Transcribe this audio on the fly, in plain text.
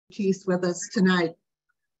expertise with us tonight.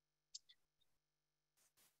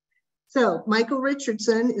 So Michael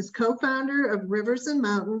Richardson is co-founder of Rivers and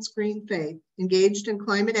Mountains Green Faith, engaged in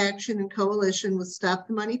climate action and coalition with Stop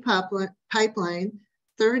the Money Pipeline,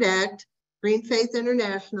 Third Act, Green Faith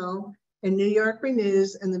International, and New York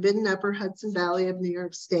Renews and the Mid and Upper Hudson Valley of New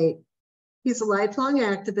York State. He's a lifelong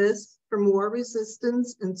activist from war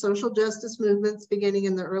resistance and social justice movements beginning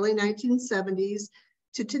in the early 1970s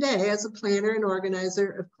to today as a planner and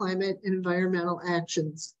organizer of climate and environmental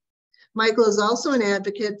actions. Michael is also an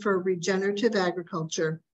advocate for regenerative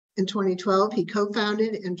agriculture. In 2012, he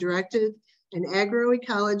co-founded and directed an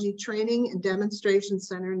agroecology training and demonstration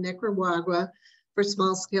center in Nicaragua for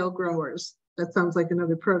small-scale growers. That sounds like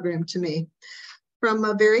another program to me. From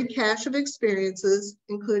a varied cache of experiences,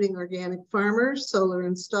 including organic farmer, solar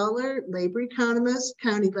installer, labor economist,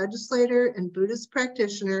 county legislator, and Buddhist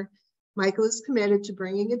practitioner, Michael is committed to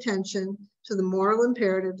bringing attention to the moral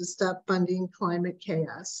imperative to stop funding climate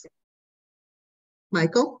chaos.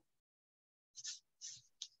 Michael?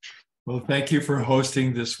 Well, thank you for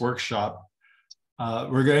hosting this workshop.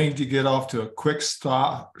 We're going to get off to a quick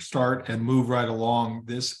start and move right along.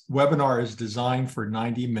 This webinar is designed for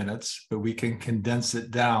 90 minutes, but we can condense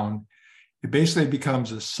it down. It basically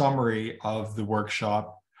becomes a summary of the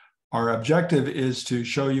workshop. Our objective is to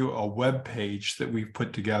show you a web page that we've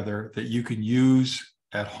put together that you can use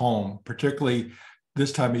at home, particularly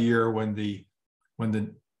this time of year when the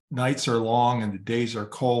nights are long and the days are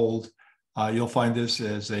cold. You'll find this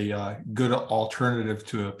as a good alternative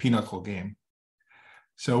to a pinochle game.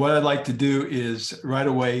 So what I'd like to do is right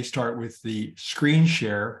away start with the screen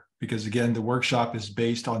share, because again, the workshop is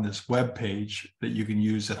based on this web page that you can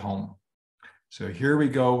use at home. So here we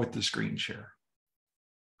go with the screen share.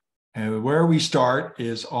 And where we start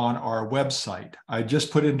is on our website. I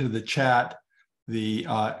just put into the chat the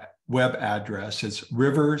web address. It's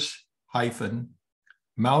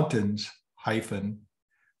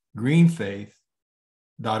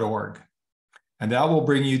rivers-mountains-greenfaith.org. And that will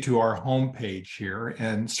bring you to our homepage here.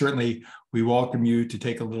 And certainly we welcome you to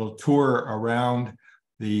take a little tour around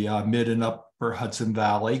the Mid and Upper Hudson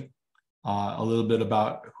Valley, a little bit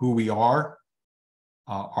about who we are,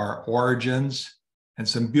 our origins, and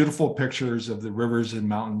some beautiful pictures of the rivers and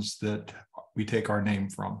mountains that we take our name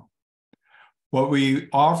from. What we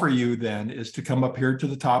offer you then is to come up here to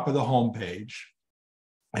the top of the homepage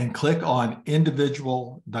and click on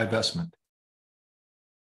Individual Divestment.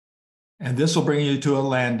 And this will bring you to a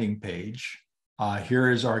landing page.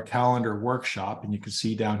 Here is our calendar workshop, and you can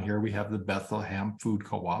see down here we have the Bethlehem Food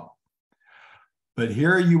Co-op. But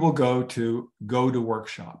here you will go to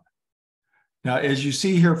Workshop. Now, as you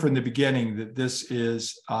see here from the beginning, that this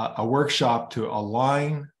is a workshop to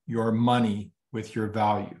align your money with your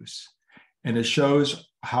values. And it shows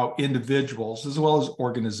how individuals as well as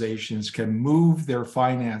organizations can move their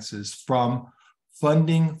finances from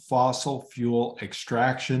funding fossil fuel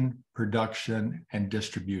extraction, production, and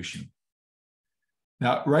distribution.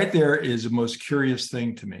 Now, right there is the most curious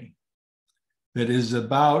thing to me, that is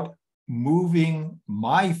about moving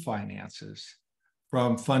my finances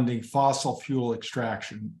from funding fossil fuel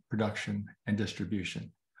extraction, production, and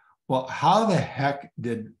distribution. Well, how the heck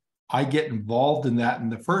did I get involved in that in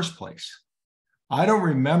the first place? I don't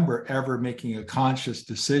remember ever making a conscious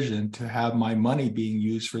decision to have my money being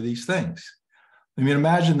used for these things. I mean,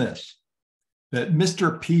 imagine this, that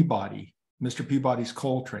Mr. Peabody's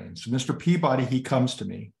coal trains. Mr. Peabody, he comes to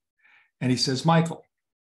me and he says, Michael,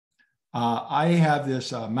 I have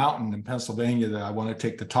this mountain in Pennsylvania that I want to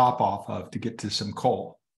take the top off of to get to some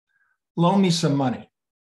coal. Loan me some money.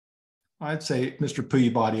 I'd say, Mr.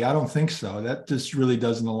 Peabody, I don't think so. That just really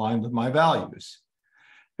doesn't align with my values.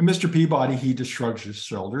 And Mr. Peabody, he just shrugs his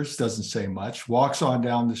shoulders, doesn't say much, walks on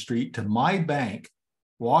down the street to my bank,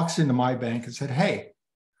 walks into my bank and said, hey,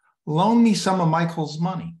 loan me some of Michael's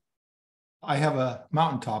money. I have a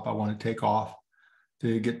mountaintop I want to take off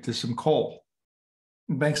to get to some coal.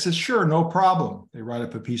 The bank says, sure, no problem. They write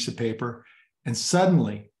up a piece of paper, and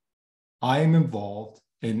suddenly I am involved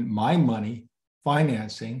in my money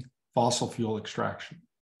financing fossil fuel extraction.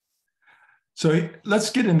 So let's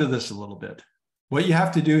get into this a little bit. What you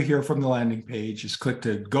have to do here from the landing page is click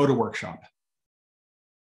to Go to Workshop.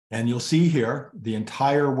 And you'll see here the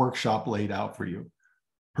entire workshop laid out for you.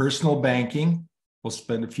 Personal banking, we'll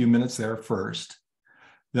spend a few minutes there first.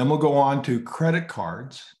 Then we'll go on to credit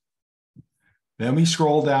cards. Then we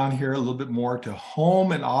scroll down here a little bit more to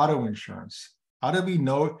home and auto insurance. How do we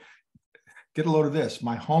know? Get a load of this.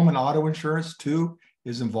 My home and auto insurance too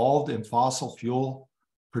is involved in fossil fuel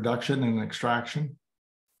production and extraction.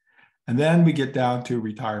 And then we get down to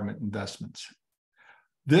retirement investments.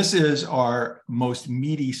 This is our most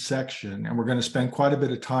meaty section, and we're going to spend quite a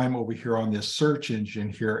bit of time over here on this search engine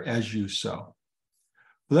here as you sow.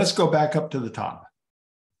 Let's go back up to the top.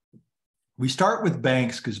 We start with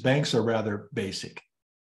banks because banks are rather basic.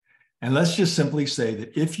 And let's just simply say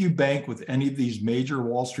that if you bank with any of these major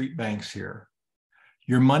Wall Street banks here,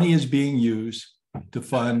 your money is being used to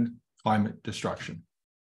fund climate destruction.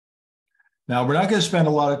 Now, we're not going to spend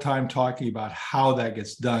a lot of time talking about how that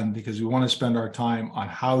gets done because we want to spend our time on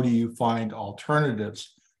how do you find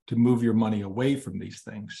alternatives to move your money away from these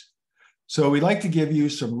things. So we'd like to give you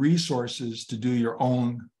some resources to do your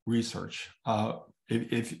own research.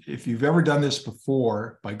 If you've ever done this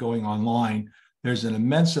before by going online, there's an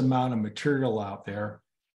immense amount of material out there.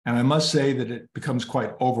 And I must say that it becomes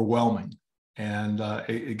quite overwhelming. And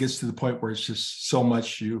it gets to the point where it's just so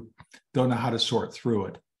much you don't know how to sort through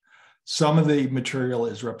it. Some of the material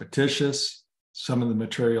is repetitious. Some of the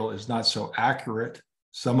material is not so accurate.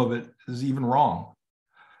 Some of it is even wrong.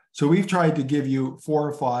 So we've tried to give you 4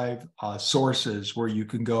 or 5 sources where you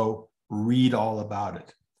can go read all about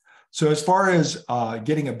it. So as far as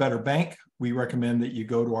getting a better bank, we recommend that you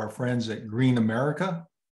go to our friends at Green America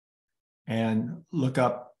and look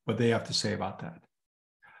up what they have to say about that.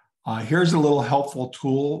 Here's a little helpful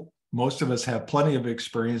tool. Most of us have plenty of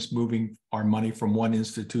experience moving our money from one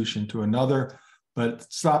institution to another, but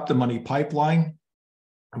Stop the Money Pipeline,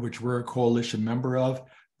 which we're a coalition member of,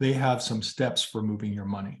 they have some steps for moving your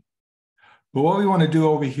money. But what we want to do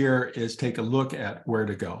over here is take a look at where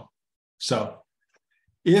to go. So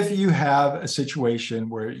if you have a situation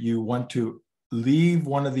where you want to leave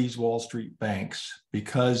one of these Wall Street banks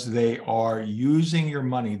because they are using your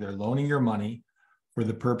money, they're loaning your money for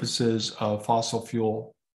the purposes of fossil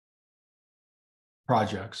fuel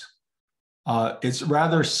projects, it's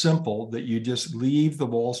rather simple that you just leave the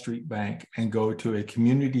Wall Street bank and go to a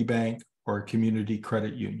community bank or a community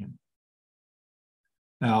credit union.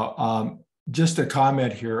 Now, just a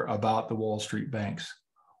comment here about the Wall Street banks.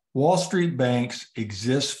 Wall Street banks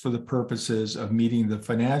exist for the purposes of meeting the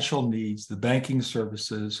financial needs, the banking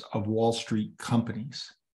services of Wall Street companies.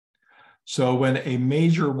 So when a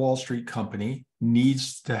major Wall Street company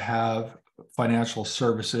needs to have financial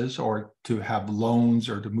services or to have loans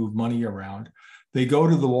or to move money around, they go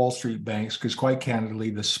to the Wall Street banks because quite candidly,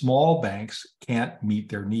 the small banks can't meet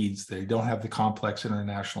their needs. They don't have the complex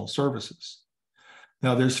international services.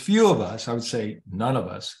 Now, there's few of us, I would say none of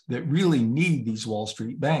us, that really need these Wall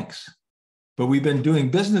Street banks. But we've been doing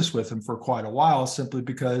business with them for quite a while simply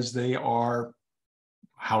because they are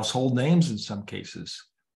household names in some cases.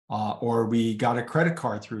 Or we got a credit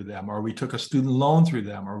card through them, or we took a student loan through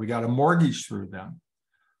them, or we got a mortgage through them.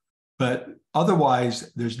 But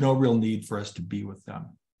otherwise, there's no real need for us to be with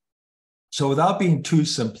them. So without being too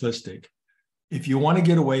simplistic, if you want to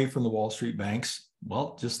get away from the Wall Street banks,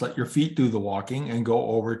 well, just let your feet do the walking and go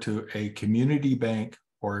over to a community bank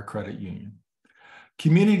or a credit union.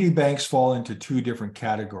 Community banks fall into 2 different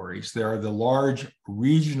categories. There are the large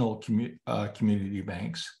regional community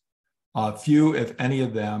banks. Few, if any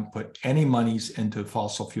of them, put any monies into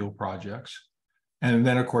fossil fuel projects. And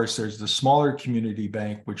then, of course, there's the smaller community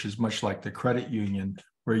bank, which is much like the credit union,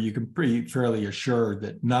 where you can be fairly assured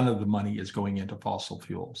that none of the money is going into fossil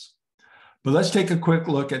fuels. But let's take a quick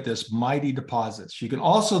look at this Mighty Deposits. You can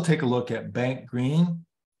also take a look at Bank Green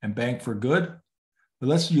and Bank for Good, but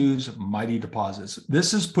let's use Mighty Deposits.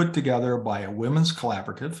 This is put together by a women's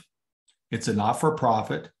collaborative. It's a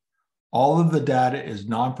not-for-profit. All of the data is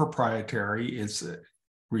non-proprietary. It's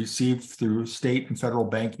received through state and federal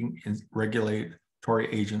banking and regulatory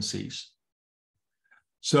agencies.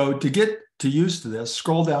 So to get used to this,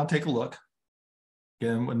 scroll down, take a look.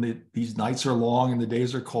 Again, when these nights are long and the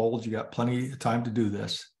days are cold, you got plenty of time to do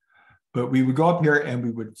this. But we would go up here and we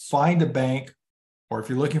would find a bank, or if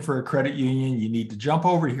you're looking for a credit union, you need to jump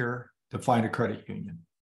over here to find a credit union.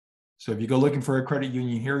 So if you go looking for a credit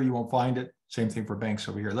union here, you won't find it. Same thing for banks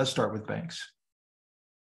over here. Let's start with banks.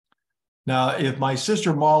 Now, if my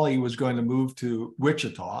sister Molly was going to move to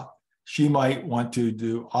Wichita, she might want to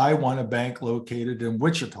do, I want a bank located in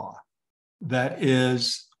Wichita. That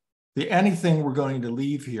is anything we're going to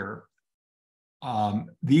leave here.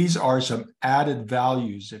 These are some added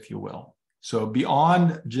values, if you will. So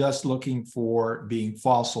beyond just looking for being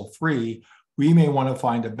fossil free, we may want to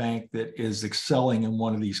find a bank that is excelling in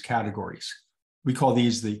one of these categories. We call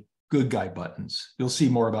these the good guy buttons. You'll see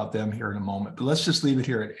more about them here in a moment, but let's just leave it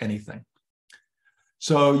here at anything.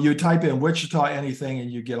 So you type in Wichita anything and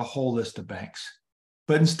you get a whole list of banks.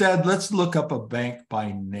 But instead, let's look up a bank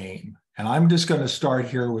by name. And I'm just going to start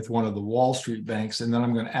here with one of the Wall Street banks, and then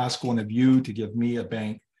I'm going to ask one of you to give me a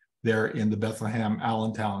bank there in the Bethlehem,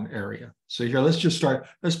 Allentown area. So here,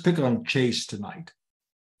 let's pick on Chase tonight.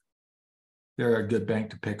 They're a good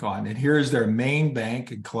bank to pick on. And here's their main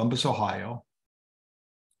bank in Columbus, Ohio.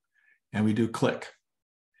 And we do click.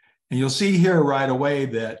 And you'll see here right away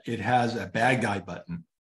that it has a bad guy button,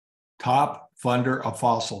 top funder of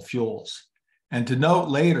fossil fuels. And to note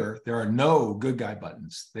later, there are no good guy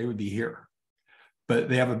buttons. They would be here. But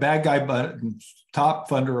they have a bad guy button, top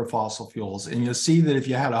funder of fossil fuels. And you'll see that if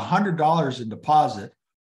you had $100 in deposit,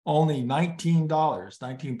 only $19,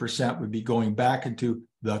 19% would be going back into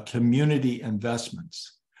the community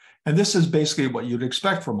investments. And this is basically what you'd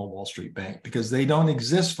expect from a Wall Street bank, because they don't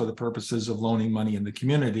exist for the purposes of loaning money in the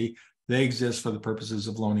community. They exist for the purposes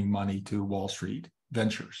of loaning money to Wall Street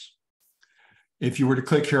ventures. If you were to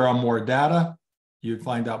click here on more data, you'd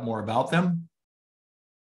find out more about them.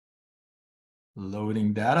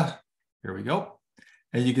 Loading data. Here we go.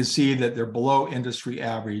 And you can see that they're below industry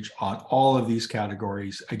average on all of these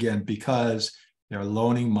categories, again, because they're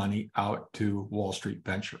loaning money out to Wall Street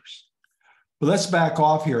ventures. But let's back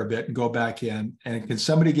off here a bit and go back in. And can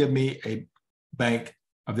somebody give me a bank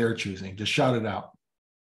of their choosing? Just shout it out.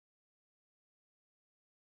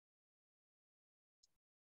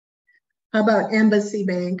 How about Embassy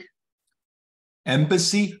Bank?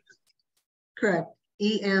 Embassy? Correct.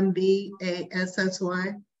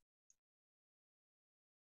 EMBASSY.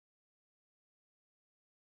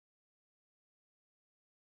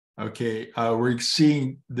 Okay, we're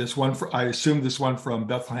seeing this one, I assume this one from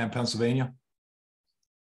Bethlehem, Pennsylvania?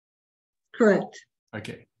 Correct.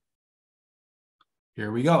 Okay,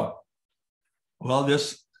 here we go. Well,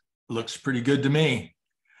 this looks pretty good to me.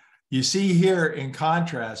 You see here, in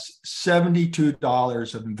contrast,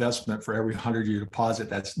 $72 of investment for every 100-year deposit.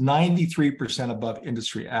 That's 93% above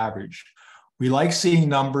industry average. We like seeing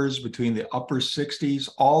numbers between the upper 60s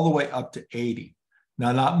all the way up to 80.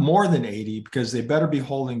 Now, not more than 80, because they better be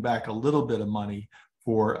holding back a little bit of money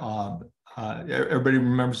for, everybody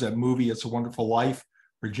remembers that movie, It's a Wonderful Life,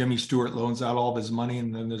 where Jimmy Stewart loans out all of his money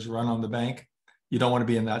and then there's a run on the bank. You don't want to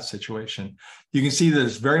be in that situation. You can see that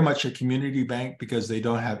it's very much a community bank because they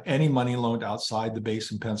don't have any money loaned outside the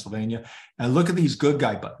base in Pennsylvania. And look at these good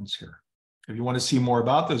guy buttons here. If you want to see more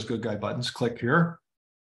about those good guy buttons, click here.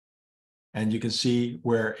 And you can see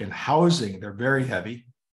where in housing, they're very heavy.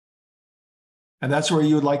 And that's where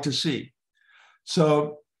you would like to see.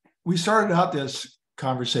 So we started out this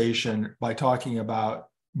conversation by talking about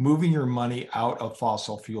moving your money out of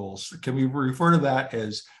fossil fuels. Can we refer to that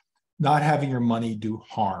as not having your money do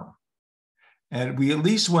harm? And we at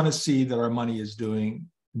least want to see that our money is doing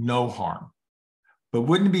no harm. But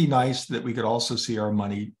wouldn't it be nice that we could also see our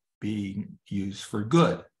money being used for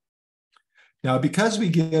good? Now, because we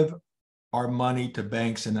give our money to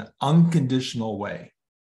banks in an unconditional way,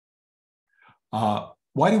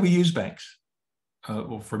 why do we use banks?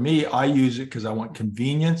 Well, for me, I use it because I want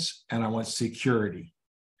convenience and I want security.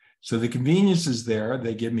 So the convenience is there.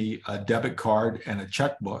 They give me a debit card and a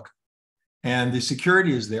checkbook. And the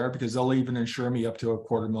security is there because they'll even insure me up to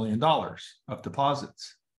 $250,000 of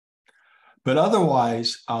deposits. But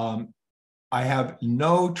otherwise, I have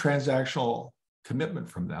no transactional commitment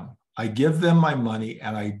from them. I give them my money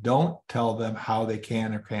and I don't tell them how they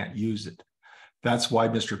can or can't use it. That's why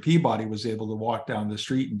Mr. Peabody was able to walk down the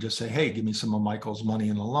street and just say, hey, give me some of Michael's money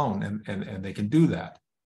in a loan, and they can do that.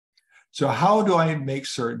 So how do I make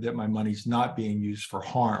certain that my money's not being used for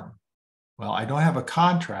harm? Well, I don't have a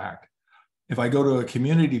contract. If I go to a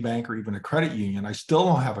community bank or even a credit union, I still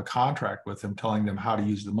don't have a contract with them telling them how to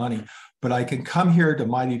use the money, but I can come here to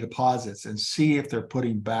Mighty Deposits and see if they're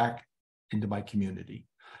putting back into my community.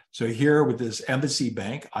 So here with this Embassy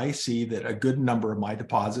Bank, I see that a good number of my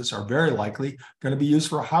deposits are very likely going to be used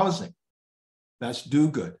for housing. That's do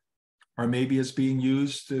good. Or maybe it's being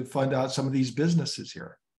used to fund out some of these businesses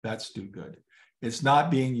here. That's do good. It's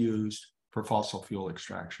not being used for fossil fuel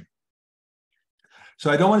extraction.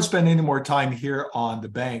 So I don't want to spend any more time here on the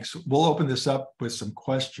banks. We'll open this up with some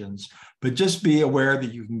questions, but just be aware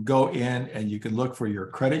that you can go in and you can look for your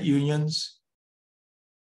credit unions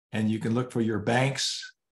and you can look for your banks.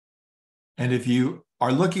 And if you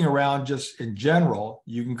are looking around just in general,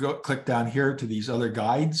 you can go click down here to these other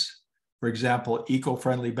guides. For example,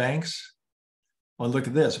 eco-friendly banks. Well, look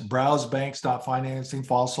at this, browse banks not financing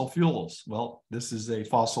fossil fuels. Well, this is a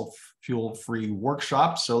fossil fuel-free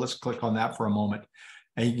workshop. So let's click on that for a moment.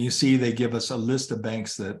 And you can see they give us a list of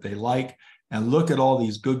banks that they like. And look at all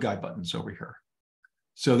these good guy buttons over here.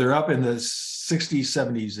 So they're up in the 60s,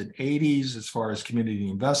 70s, and 80s as far as community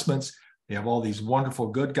investments. They have all these wonderful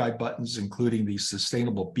good guy buttons, including these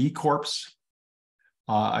sustainable B Corps.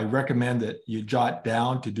 I recommend that you jot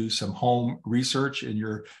down to do some home research in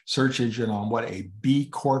your search engine on what a B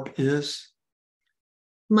Corp is.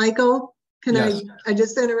 Michael, can Yes. I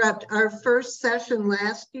just interrupt? Our first session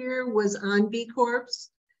last year was on B Corps.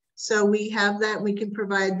 So we have that. We can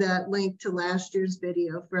provide that link to last year's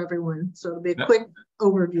video for everyone. So it'll be a quick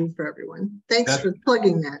overview for everyone. Thanks for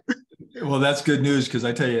plugging that. Well, that's good news, because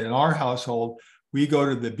I tell you, in our household, we go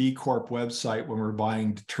to the B Corp website when we're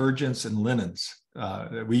buying detergents and linens.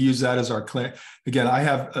 We use that as our clinic. Again, I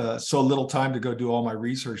have so little time to go do all my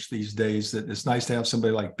research these days that it's nice to have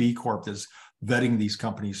somebody like B Corp that's vetting these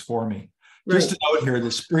companies for me. Right. Just to note here,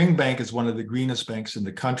 the Spring Bank is one of the greenest banks in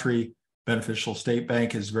the country. Beneficial State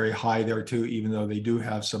Bank is very high there too, even though they do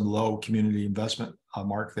have some low community investment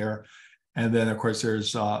mark there. And then, of course,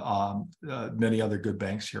 there's many other good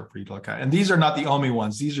banks here for you to look at. And these are not the only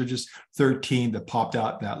ones. These are just 13 that popped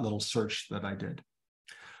out in that little search that I did.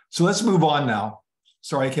 So let's move on now.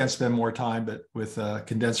 Sorry, I can't spend more time, but with a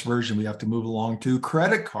condensed version, we have to move along to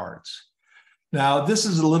credit cards. Now, this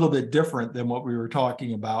is a little bit different than what we were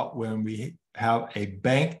talking about when we have a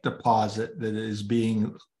bank deposit that is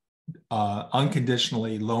being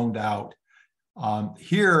unconditionally loaned out.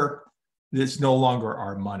 Here, it's no longer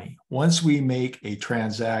our money. Once we make a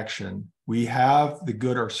transaction, we have the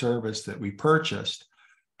good or service that we purchased,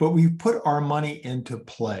 but we put our money into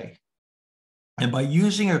play. And by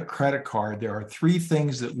using a credit card, there are three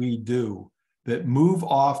things that we do that move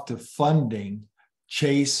off to funding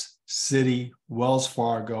Chase, Citi, Wells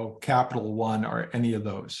Fargo, Capital One, or any of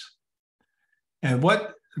those. And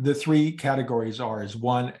what the three categories are is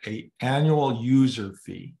one, an annual user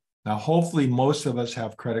fee. Now, hopefully, most of us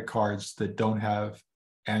have credit cards that don't have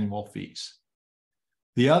annual fees.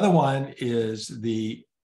 The other one is the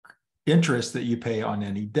interest that you pay on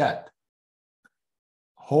any debt.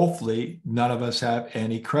 Hopefully, none of us have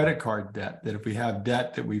any credit card debt, that if we have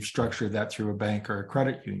debt, that we've structured that through a bank or a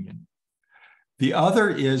credit union. The other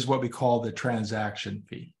is what we call the transaction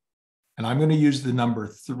fee. And I'm going to use the number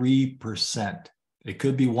 3%. It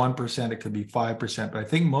could be 1%, it could be 5%, but I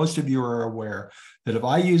think most of you are aware that if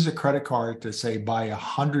I use a credit card to, say, buy a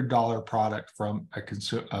 $100 product from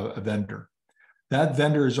a vendor, that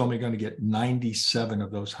vendor is only going to get 97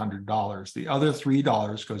 of those $100. The other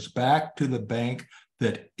 $3 goes back to the bank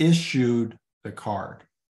that issued the card.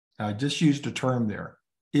 Now, I just used a term there,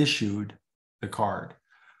 issued the card.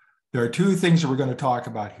 There are two things that we're going to talk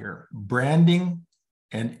about here, branding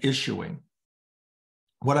and issuing.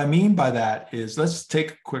 What I mean by that is, let's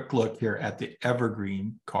take a quick look here at the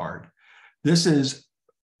Evergreen card. This is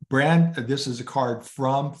a card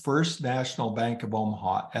from First National Bank of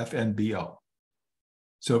Omaha, FNBO.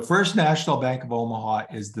 So First National Bank of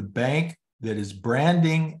Omaha is the bank that is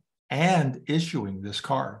branding and issuing this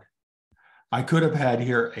card. I could have had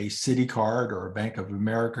here a Citi card or a Bank of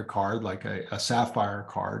America card, like a Sapphire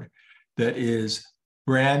card, that is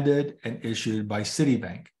branded and issued by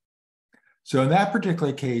Citibank. So in that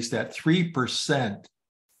particular case, that 3%,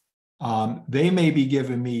 they may be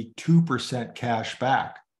giving me 2% cash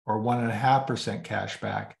back or 1.5% cash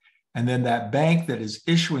back. And then that bank that is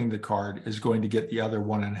issuing the card is going to get the other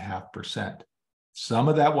 1.5%. Some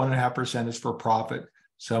of that 1.5% is for profit.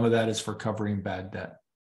 Some of that is for covering bad debt.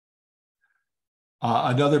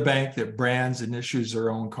 Another bank that brands and issues their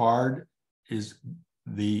own card is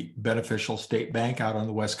the Beneficial State Bank out on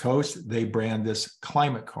the West Coast. They brand this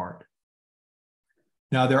Climate Card.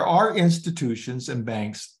 Now, there are institutions and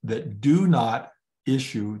banks that do not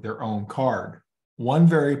issue their own card. One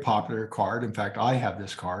very popular card, in fact, I have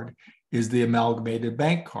this card, is the Amalgamated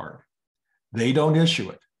Bank card. They don't issue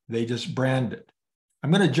it. They just brand it.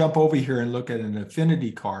 I'm going to jump over here and look at an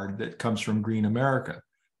affinity card that comes from Green America.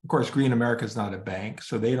 Of course, Green America is not a bank,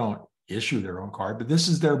 so they don't issue their own card, but this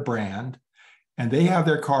is their brand. And they have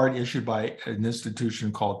their card issued by an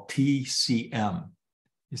institution called TCM.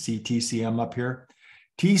 You see TCM up here?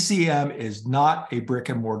 TCM is not a brick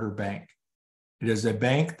and mortar bank. It is a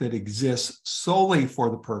bank that exists solely for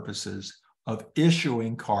the purposes of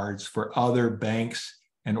issuing cards for other banks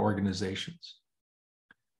and organizations.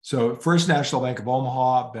 So First National Bank of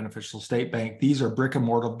Omaha, Beneficial State Bank, these are brick and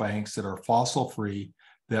mortar banks that are fossil free,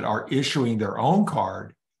 that are issuing their own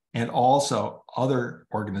card and also other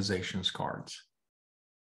organizations' cards.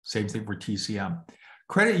 Same thing for TCM.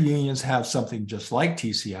 Credit unions have something just like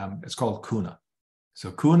TCM. It's called CUNA. So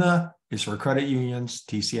CUNA is for credit unions,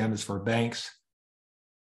 TCM is for banks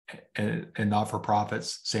and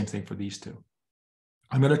not-for-profits. Same thing for these two.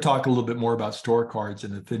 I'm going to talk a little bit more about store cards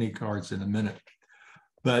and affinity cards in a minute.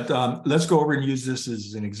 But let's go over and use this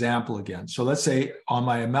as an example again. So let's say on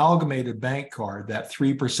my Amalgamated Bank card, that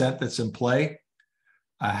 3% that's in play,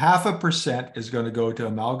 0.5% is going to go to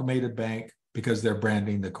Amalgamated Bank because they're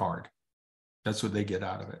branding the card. That's what they get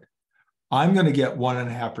out of it. I'm going to get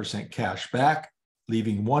 1.5% cash back,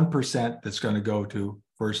 leaving 1% that's going to go to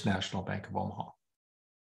First National Bank of Omaha.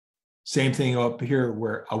 Same thing up here,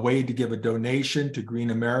 where a way to give a donation to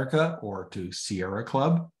Green America or to Sierra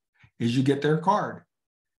Club is you get their card.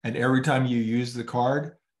 And every time you use the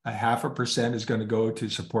card, 0.5% is going to go to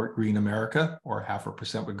support Green America, or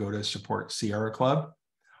 0.5% would go to support Sierra Club.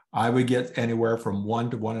 I would get anywhere from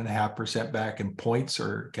 1 to 1.5% back in points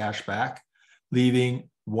or cash back, leaving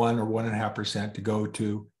 1 or 1.5% to go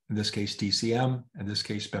to, in this case, TCM, in this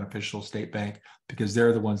case, Beneficial State Bank, because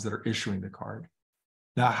they're the ones that are issuing the card.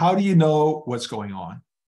 Now, how do you know what's going on?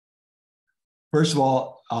 First of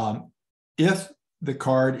all, if the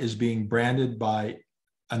card is being branded by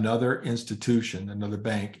another institution, another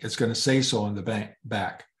bank, it's going to say so on the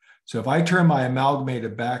back. So if I turn my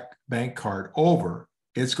Amalgamated Bank card over,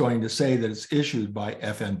 it's going to say that it's issued by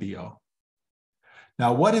FNBO.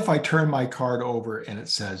 Now, what if I turn my card over and it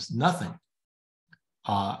says nothing?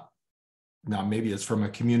 Now, maybe it's from a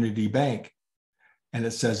community bank and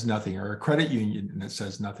it says nothing, or a credit union and it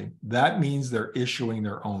says nothing. That means they're issuing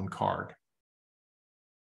their own card.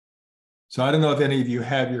 So I don't know if any of you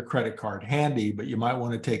have your credit card handy, but you might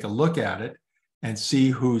want to take a look at it and see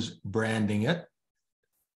who's branding it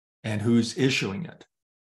and who's issuing it.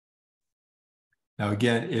 Now,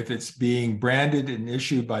 again, if it's being branded and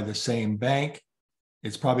issued by the same bank,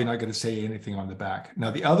 it's probably not going to say anything on the back. Now,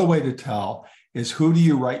 the other way to tell is, who do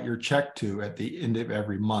you write your check to at the end of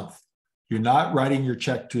every month? You're not writing your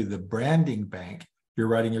check to the branding bank, you're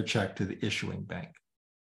writing your check to the issuing bank.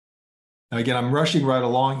 Now, again, I'm rushing right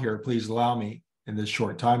along here. Please allow me, in this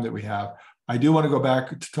short time that we have, I do want to go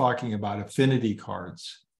back to talking about affinity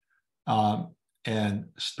cards and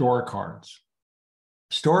store cards.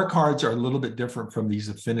 Store cards are a little bit different from these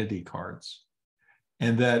affinity cards,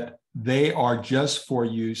 in that they are just for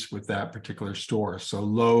use with that particular store. So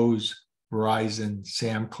Lowe's, Verizon,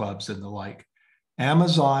 Sam Clubs, and the like.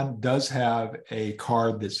 Amazon does have a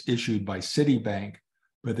card that's issued by Citibank,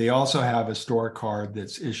 but they also have a store card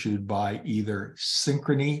that's issued by either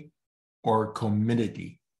Synchrony or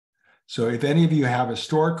Community. So if any of you have a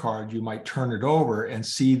store card, you might turn it over and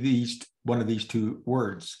see one of these two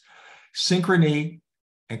words. Synchrony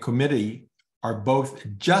and Community are both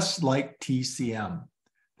just like TCM.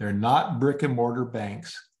 They're not brick and mortar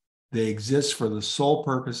banks. They exist for the sole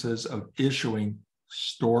purposes of issuing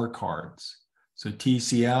store cards. So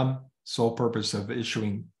TCM, sole purpose of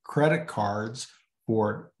issuing credit cards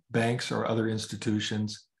for banks or other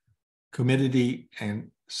institutions. Community and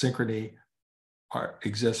Synchrony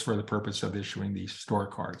exist for the purpose of issuing these store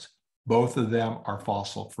cards. Both of them are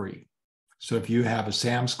fossil free. So if you have a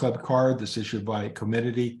Sam's Club card that's issued by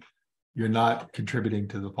Community, you're not contributing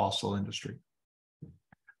to the fossil industry.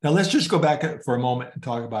 Now, let's just go back for a moment and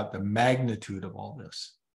talk about the magnitude of all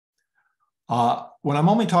this. When I'm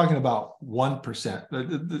only talking about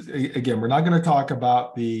 1%, again, we're not going to talk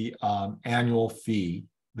about the annual fee.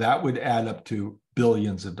 That would add up to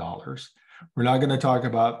billions of dollars. We're not going to talk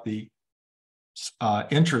about the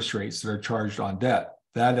interest rates that are charged on debt.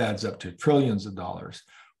 That adds up to trillions of dollars.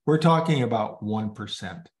 We're talking about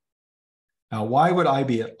 1%. Now, why would I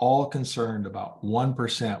be at all concerned about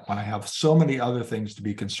 1% when I have so many other things to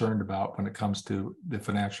be concerned about when it comes to the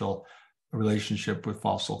financial relationship with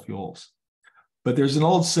fossil fuels? But there's an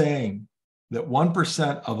old saying that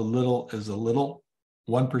 1% of a little is a little,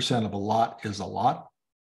 1% of a lot is a lot.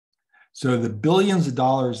 So the billions of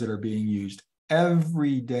dollars that are being used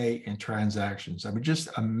every day in transactions, I mean, just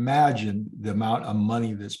imagine the amount of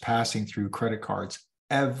money that's passing through credit cards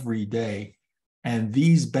every day. And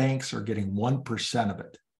these banks are getting 1% of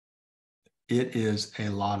it. It is a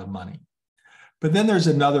lot of money. But then there's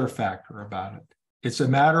another factor about it. It's a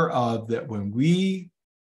matter of that when we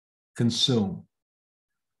consume,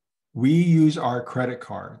 we use our credit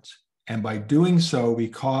cards. And by doing so, we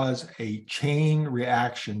cause a chain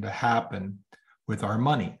reaction to happen with our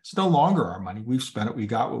money. It's no longer our money. We've spent it. We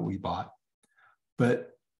got what we bought.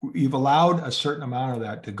 But we've allowed a certain amount of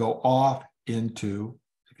that to go off into,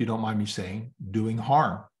 if you don't mind me saying, doing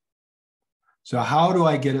harm. So how do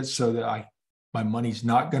I get it so that my money's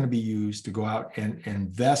not going to be used to go out and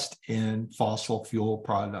invest in fossil fuel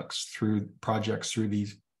projects through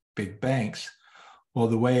these big banks? Well,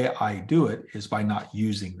 the way I do it is by not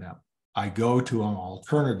using them. I go to an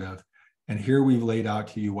alternative, and here we've laid out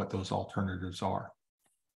to you what those alternatives are.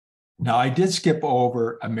 Now, I did skip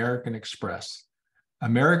over American Express.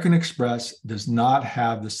 American Express does not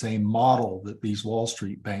have the same model that these Wall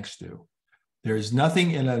Street banks do. There is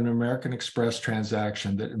nothing in an American Express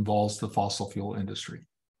transaction that involves the fossil fuel industry.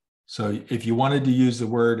 So if you wanted to use the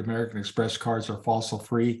word American Express cards are fossil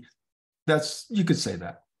free, you could say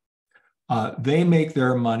that. They make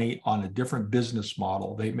their money on a different business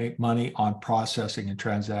model. They make money on processing and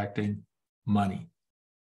transacting money.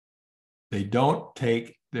 They don't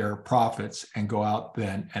take their profits and go out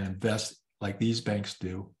then and invest like these banks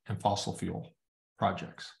do in fossil fuel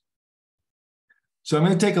projects. So I'm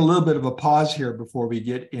going to take a little bit of a pause here before we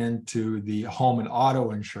get into the home and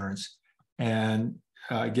auto insurance. And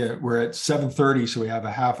again, we're at 7:30, so we have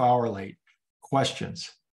a half hour late.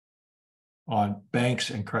 Questions on banks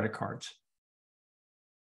and credit cards?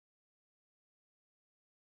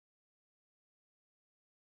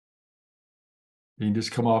 You can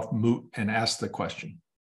just come off mute and ask the question.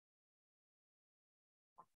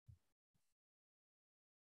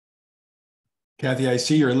 Kathy, I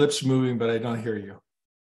see your lips moving, but I don't hear you.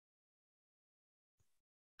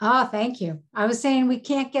 Oh, thank you. I was saying we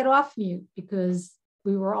can't get off mute because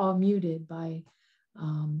we were all muted by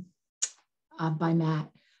Matt.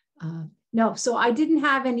 No, so I didn't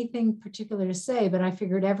have anything particular to say, but I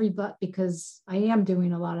figured because I am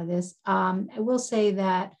doing a lot of this. I will say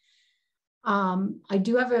that I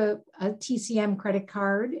do have a TCM credit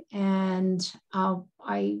card, and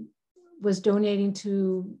I was donating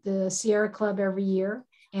to the Sierra Club every year,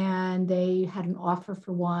 and they had an offer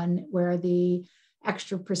for one where the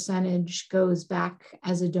extra percentage goes back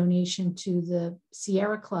as a donation to the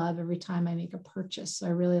Sierra Club every time I make a purchase. So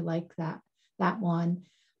I really like that one.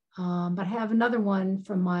 But I have another one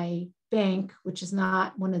from my bank, which is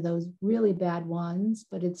not one of those really bad ones,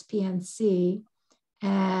 but it's PNC.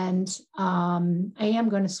 And I am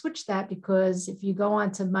going to switch that because if you go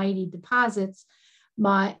on to Mighty Deposits,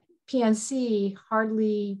 my PNC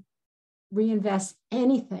hardly reinvests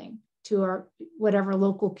anything to our whatever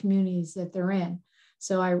local communities that they're in.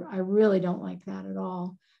 So I really don't like that at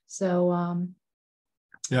all. So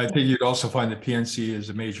yeah, I think you'd also find that PNC is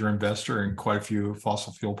a major investor in quite a few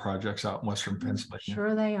fossil fuel projects out in Western Pennsylvania.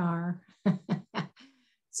 Sure they are.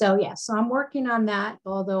 So yeah, so I'm working on that,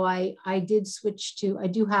 although I did switch to, I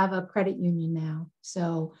do have a credit union now.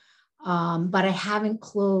 So, but I haven't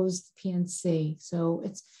closed PNC. So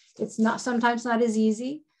it's not sometimes not as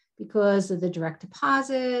easy because of the direct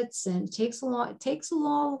deposits, and it takes a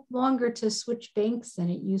lot longer to switch banks than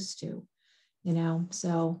it used to, you know,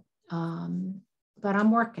 so, but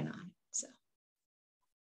I'm working on it, so.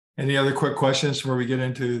 Any other quick questions before we get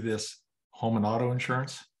into this home and auto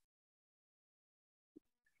insurance?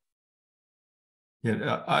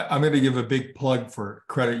 Yeah, I'm going to give a big plug for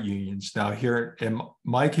credit unions. Now, here in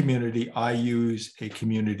my community, I use a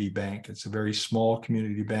community bank. It's a very small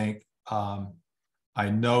community bank. I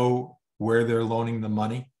know where they're loaning the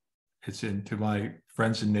money. It's into my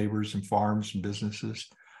friends and neighbors and farms and businesses.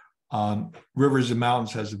 Rivers and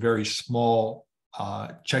Mountains has a very small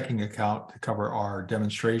checking account to cover our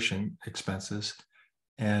demonstration expenses,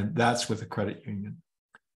 and that's with a credit union.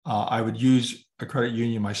 I would use a credit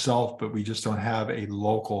union myself, but we just don't have a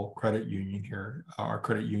local credit union here. Our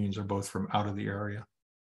credit unions are both from out of the area.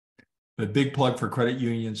 But big plug for credit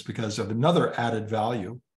unions because of another added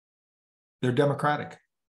value. They're democratic.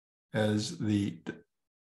 As the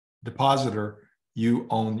depositor, you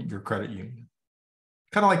own your credit union.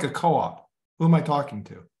 Kind of like a co-op. Who am I talking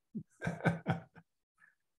to?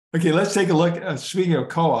 Okay, let's take a look. Speaking of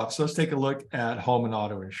co-ops, let's take a look at home and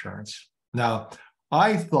auto insurance. Now,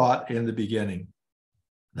 I thought in the beginning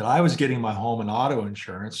that I was getting my home and auto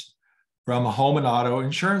insurance from a home and auto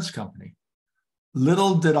insurance company.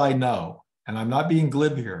 Little did I know, and I'm not being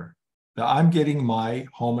glib here, that I'm getting my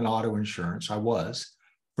home and auto insurance, I was,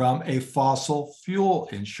 from a fossil fuel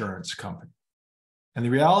insurance company. And the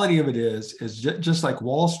reality of it is just like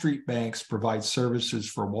Wall Street banks provide services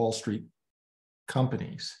for Wall Street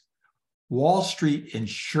companies, Wall Street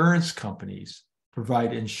insurance companies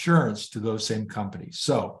provide insurance to those same companies.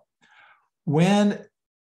 So when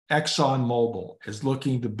ExxonMobil is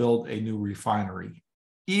looking to build a new refinery,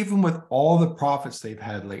 even with all the profits they've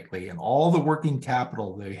had lately and all the working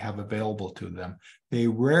capital they have available to them, they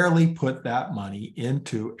rarely put that money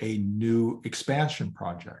into a new expansion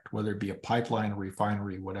project, whether it be a pipeline, a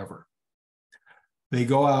refinery, whatever. They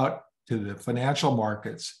go out to the financial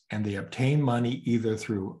markets and they obtain money either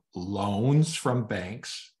through loans from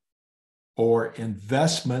banks or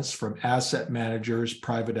investments from asset managers,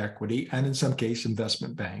 private equity, and in some cases,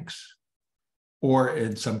 investment banks. Or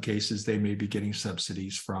in some cases, they may be getting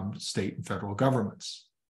subsidies from state and federal governments.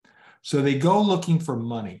 So they go looking for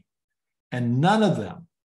money, and none of them,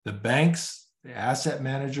 the banks, the asset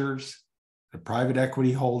managers, the private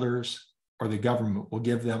equity holders, or the government will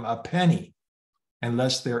give them a penny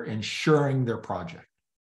unless they're insuring their project.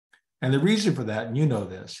 And the reason for that, and you know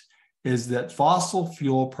this, is that fossil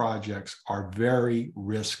fuel projects are very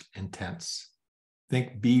risk intense.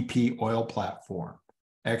 Think BP oil platform,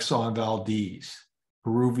 Exxon Valdez,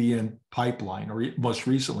 Peruvian pipeline, or most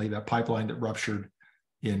recently, that pipeline that ruptured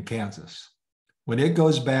in Kansas. When it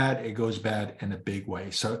goes bad in a big way.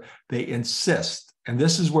 So they insist, and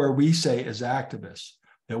this is where we say as activists,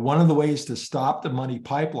 that one of the ways to stop the money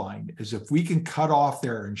pipeline is if we can cut off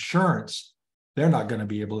their insurance, they're not going to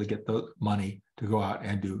be able to get the money to go out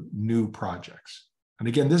and do new projects. And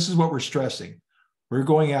again, this is what we're stressing. We're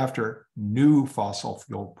going after new fossil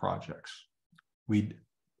fuel projects. We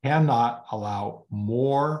cannot allow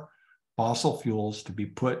more fossil fuels to be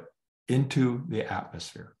put into the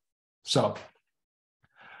atmosphere. So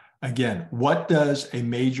again, what does a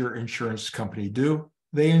major insurance company do?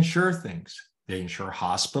 They insure things. They insure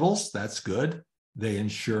hospitals, that's good. They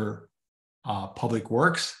insure public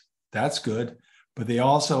works, that's good. But they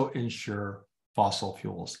also insure fossil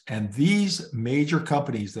fuels. And these major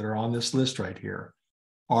companies that are on this list right here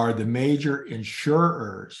are the major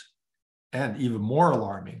insurers, and even more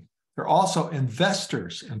alarming, they're also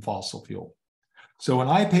investors in fossil fuel. So when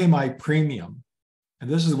I pay my premium, and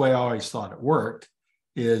this is the way I always thought it worked,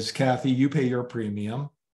 is Kathy, you pay your premium,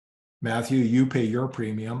 Matthew, you pay your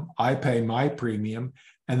premium, I pay my premium,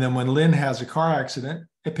 and then when Lynn has a car accident,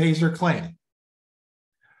 it pays her claim.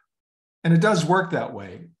 And it does work that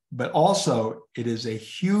way, but also it is a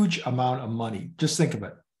huge amount of money. Just think of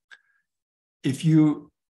it. If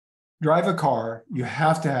you drive a car, you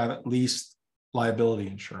have to have at least liability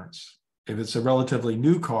insurance. If it's a relatively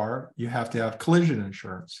new car, you have to have collision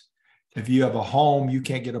insurance. If you have a home, you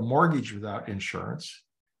can't get a mortgage without insurance.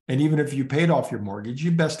 And even if you paid off your mortgage,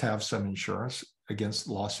 you best have some insurance against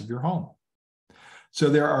the loss of your home. So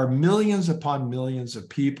there are millions upon millions of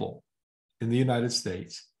people in the United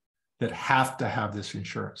States that have to have this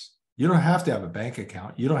insurance. You don't have to have a bank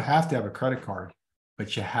account. You don't have to have a credit card,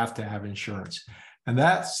 but you have to have insurance. And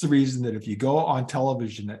that's the reason that if you go on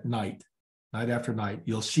television at night, night after night,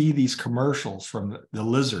 you'll see these commercials from the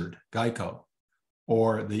Lizard, Geico,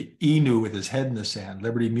 or the Emu with his head in the sand,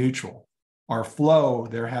 Liberty Mutual, or Flo,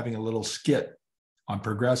 they're having a little skit on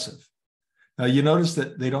Progressive. Now you notice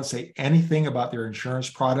that they don't say anything about their insurance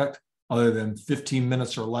product other than 15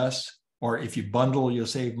 minutes or less, or if you bundle, you'll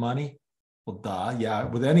save money. Well, duh, yeah,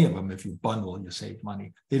 with any of them, if you bundle, you save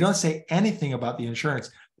money. They don't say anything about the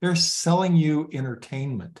insurance. They're selling you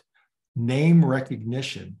entertainment, name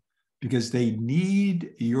recognition, because they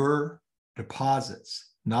need your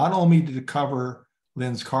deposits, not only to cover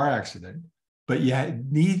Lynn's car accident, but you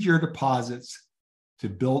need your deposits to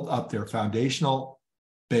build up their foundational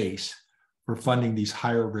base for funding these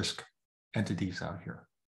higher risk entities out here.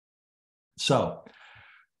 So,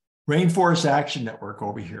 Rainforest Action Network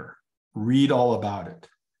over here, read all about it.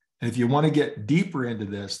 And if you want to get deeper into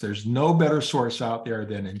this, there's no better source out there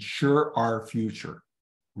than Insure Our Future.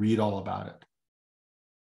 Read all about it.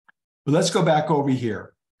 But let's go back over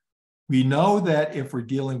here. We know that if we're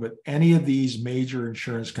dealing with any of these major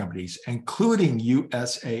insurance companies, including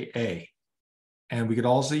USAA, and we could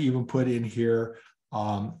also even put in here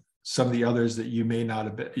some of the others that you may not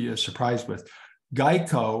have been surprised with.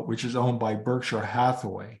 Geico, which is owned by Berkshire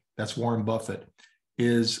Hathaway, that's Warren Buffett,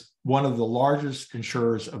 is one of the largest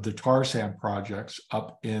insurers of the tar sand projects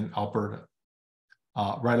up in Alberta,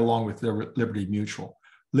 right along with Liberty Mutual.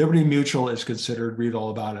 Liberty Mutual is considered, read all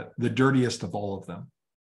about it, the dirtiest of all of them.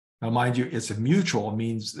 Now, mind you, it's a mutual,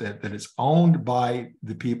 means that it's owned by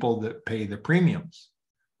the people that pay the premiums.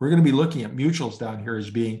 We're going to be looking at mutuals down here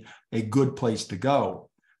as being a good place to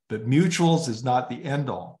go, but mutuals is not the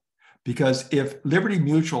end all, because if Liberty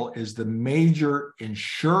Mutual is the major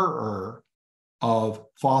insurer of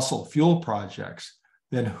fossil fuel projects,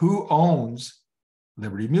 then who owns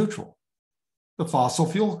Liberty Mutual? The fossil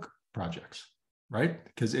fuel projects, right?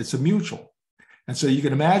 Because it's a mutual. And so you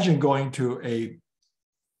can imagine going to a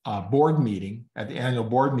board meeting, at the annual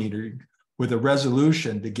board meeting, with a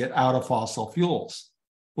resolution to get out of fossil fuels.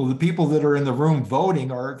 Well, the people that are in the room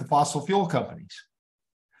voting are the fossil fuel companies.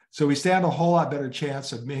 So we stand a whole lot better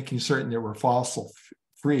chance of making certain that we're fossil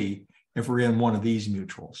free if we're in one of these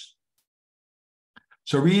mutuals.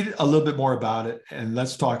 So read a little bit more about it, and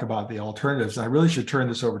let's talk about the alternatives. I really should turn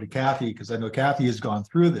this over to Kathy, because I know Kathy has gone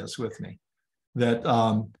through this with me, that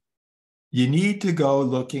you need to go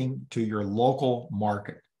looking to your local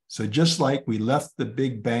market. So just like we left the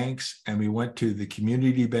big banks and we went to the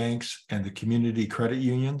community banks and the community credit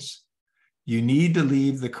unions, you need to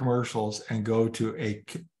leave the commercials and go to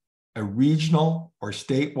a regional or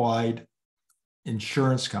statewide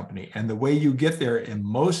insurance company. And the way you get there in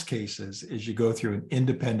most cases is you go through an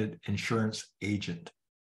independent insurance agent.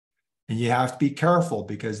 And you have to be careful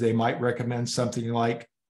because they might recommend something like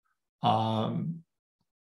PIMCO.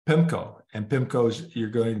 And PIMCO's, you're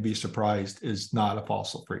going to be surprised, is not a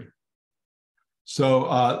fossil free.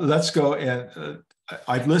 So let's go. And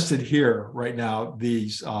I've listed here right now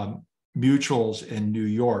these mutuals in New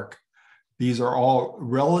York. These are all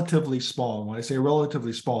relatively small. When I say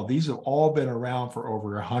relatively small, these have all been around for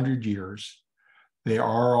over 100 years. They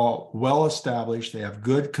are all well established. They have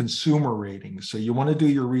good consumer ratings. So you want to do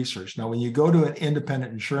your research. Now, when you go to an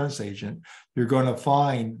independent insurance agent, you're going to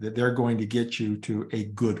find that they're going to get you to a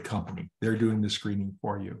good company. They're doing the screening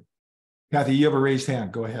for you. Kathy, you have a raised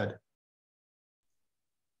hand. Go ahead.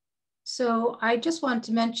 So I just want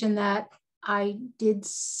to mention that I did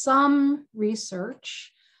some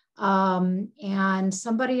research, and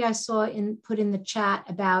somebody I saw put in the chat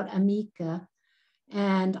about Amica.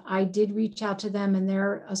 And I did reach out to them, and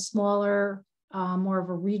they're a smaller, more of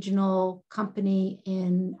a regional company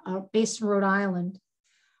based in Rhode Island.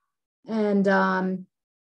 And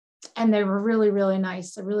they were really, really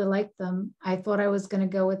nice. I really liked them. I thought I was going to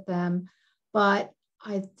go with them, but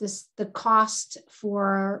the cost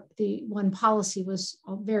for the one policy was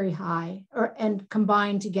very high, and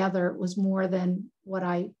combined together it was more than what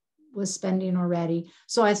I was spending already.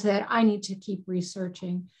 So I said, I need to keep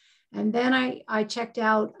researching. And then I checked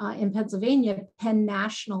out in Pennsylvania, Penn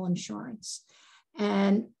National Insurance.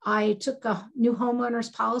 And I took a new homeowner's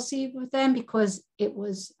policy with them because it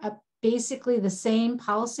was basically the same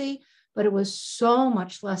policy, but it was so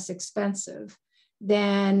much less expensive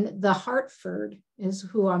than the Hartford is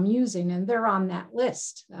who I'm using. And they're on that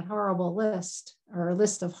list, that horrible list, or a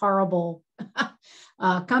list of horrible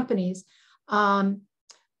companies.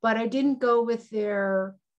 But I didn't go with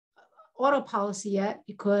their auto policy yet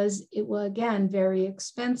because it was, again, very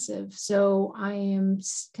expensive. So I am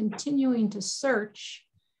continuing to search,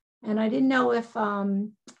 and I didn't know if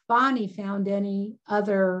Bonnie found any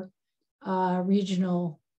other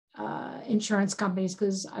regional insurance companies,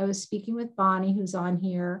 because I was speaking with Bonnie, who's on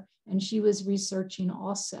here, and she was researching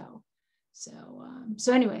also. So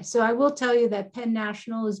anyway, so I will tell you that Penn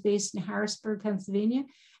National is based in Harrisburg, Pennsylvania,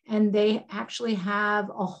 and they actually have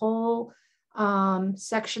a whole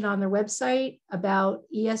section on their website about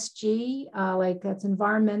ESG, like that's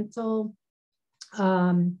environmental,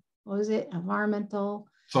 environmental,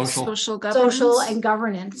 social governance, social and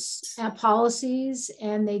governance policies,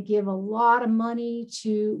 and they give a lot of money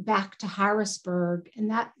back to Harrisburg,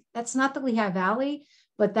 and that's not the Lehigh Valley,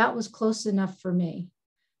 but that was close enough for me.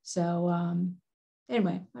 So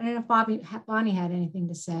anyway, I don't know if Bonnie had anything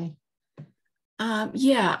to say.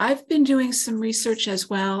 Yeah, I've been doing some research as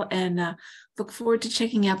well, and look forward to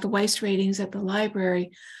checking out the Weiss ratings at the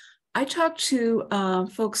library. I talked to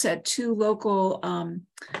folks at 2 local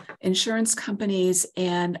insurance companies,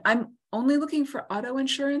 and I'm only looking for auto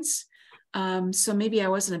insurance. So maybe I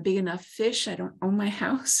wasn't a big enough fish. I don't own my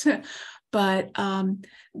house, but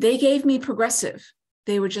they gave me Progressive.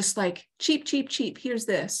 They were just like, cheap, cheap, cheap. Here's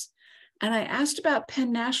this. And I asked about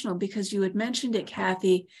Penn National because you had mentioned it,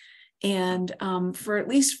 Kathy. And for at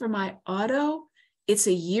least for my auto, it's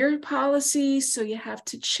a year policy. So you have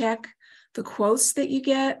to check the quotes that you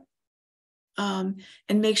get and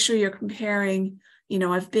make sure you're comparing. You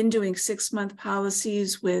know, I've been doing 6-month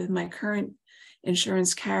policies with my current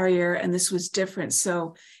insurance carrier, and this was different.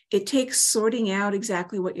 So it takes sorting out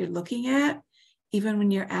exactly what you're looking at, even when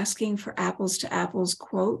you're asking for apples to apples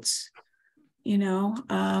quotes, you know.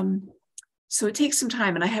 So it takes some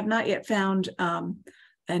time, and I have not yet found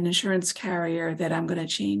an insurance carrier that I'm going to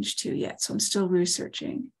change to yet. So I'm still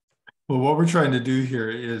researching. Well, what we're trying to do here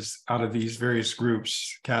is, out of these various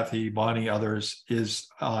groups, Kathy, Bonnie, others, is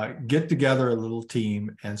get together a little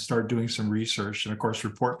team and start doing some research. And of course,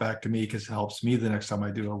 report back to me, because it helps me the next time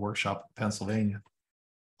I do a workshop in Pennsylvania.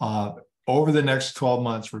 Over the next 12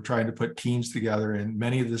 months, we're trying to put teams together in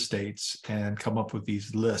many of the states and come up with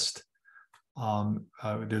these lists.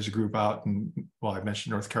 There's a group out in, well, I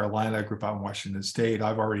mentioned North Carolina, a group out in Washington State.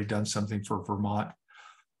 I've already done something for Vermont.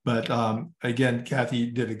 But again,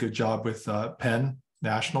 Kathy did a good job with Penn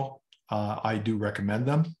National. I do recommend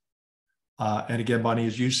them. And again, Bonnie,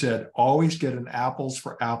 as you said, always get an apples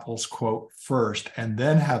for apples quote first, and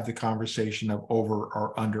then have the conversation of over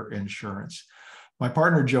or under insurance. My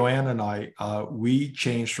partner, Joanne, and I, we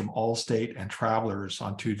changed from Allstate and Travelers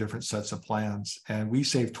on 2 different sets of plans, and we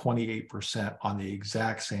saved 28% on the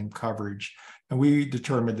exact same coverage. And we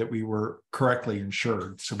determined that we were correctly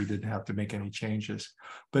insured, so we didn't have to make any changes.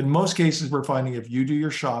 But in most cases, we're finding if you do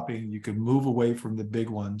your shopping, you can move away from the big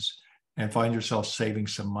ones and find yourself saving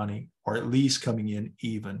some money, or at least coming in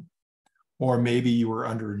even. Or maybe you were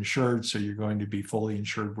underinsured, so you're going to be fully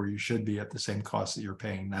insured where you should be at the same cost that you're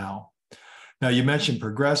paying now. Now, you mentioned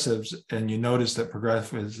progressives, and you notice that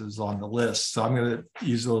progressives is on the list. So I'm going to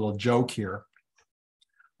use a little joke here.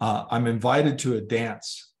 I'm invited to a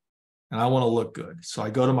dance, and I want to look good. So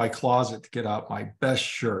I go to my closet to get out my best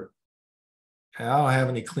shirt. And I don't have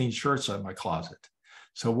any clean shirts in my closet.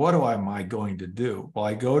 So what am I going to do? Well,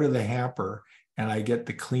 I go to the hamper, and I get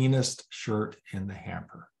the cleanest shirt in the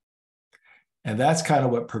hamper. And that's kind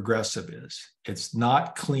of what progressive is. It's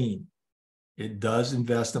not clean. It does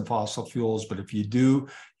invest in fossil fuels, but if you do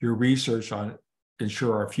your research on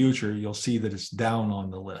Insure Our Future, you'll see that it's down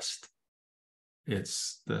on the list.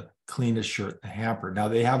 It's the cleanest shirt in the hamper. Now,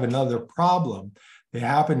 they have another problem. They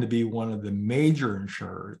happen to be one of the major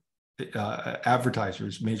major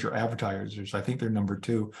advertisers. I think they're number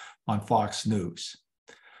 2 on Fox News.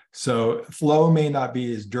 So Flo may not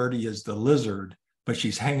be as dirty as the lizard, but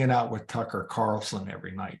she's hanging out with Tucker Carlson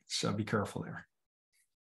every night. So be careful there.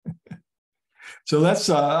 So let's,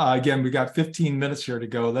 again, we got 15 minutes here to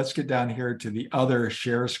go. Let's get down here to the other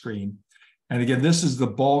share screen. And again, this is the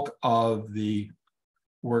bulk of the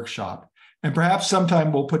workshop. And perhaps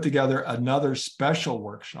sometime we'll put together another special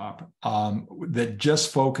workshop that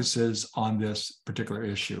just focuses on this particular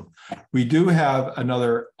issue. We do have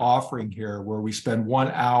another offering here where we spend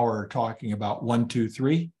 1 hour talking about 1, 2,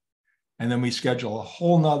 3, and then we schedule a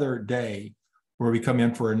whole nother day where we come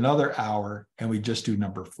in for another hour and we just do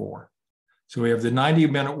number 4. So we have the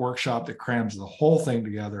 90-minute workshop that crams the whole thing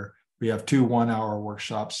together. We have 2 1-hour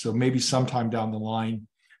workshops. So maybe sometime down the line,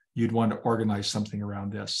 you'd want to organize something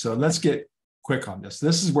around this. So let's get quick on this.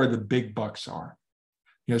 This is where the big bucks are.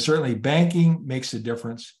 You know, certainly banking makes a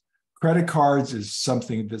difference. Credit cards is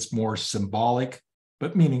something that's more symbolic,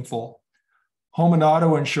 but meaningful. Home and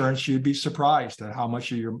auto insurance, you'd be surprised at how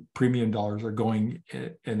much of your premium dollars are going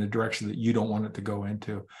in a direction that you don't want it to go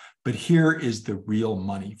into. But here is the real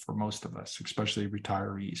money for most of us, especially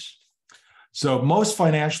retirees. So most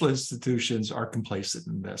financial institutions are complacent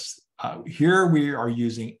in this. Here we are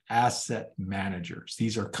using asset managers.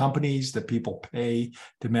 These are companies that people pay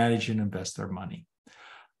to manage and invest their money.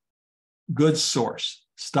 Good source.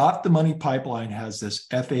 Stop the Money Pipeline has this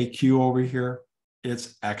FAQ over here.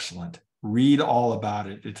 It's excellent. Read all about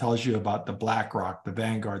it. It tells you about the BlackRock, the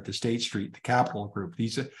Vanguard, the State Street, the Capital Group.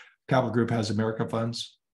 Capital Group has America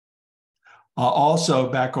funds.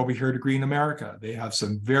 Also, back over here to Green America, they have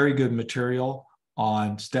some very good material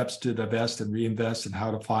on steps to divest and reinvest and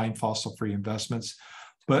how to find fossil-free investments.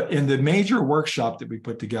 But in the major workshop that we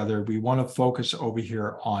put together, we want to focus over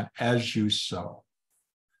here on As You Sow.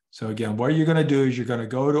 So again, what you're going to do is you're going to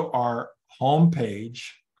go to our home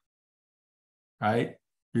page, right?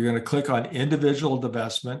 You're going to click on individual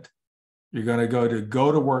divestment. You're going to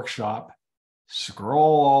go to workshop,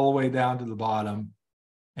 scroll all the way down to the bottom,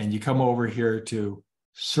 and you come over here to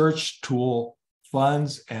search tool,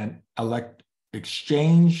 funds, and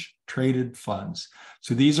exchange traded funds.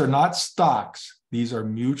 So these are not stocks. These are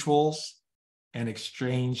mutuals and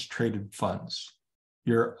exchange traded funds,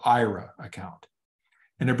 your IRA account.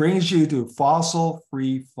 And it brings you to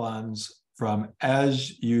fossil-free funds from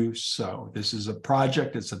As You Sow. This is a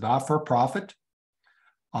project, it's a not-for-profit.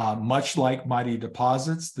 Much like Mighty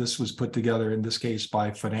Deposits, this was put together in this case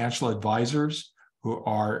by financial advisors who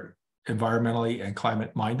are environmentally and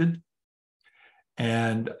climate minded.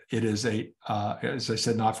 And it is as I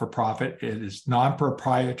said, not-for-profit. It is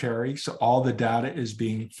non-proprietary, so all the data is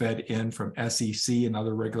being fed in from SEC and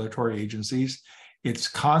other regulatory agencies. It's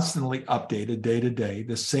constantly updated day to day.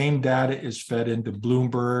 The same data is fed into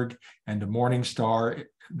Bloomberg and to Morningstar.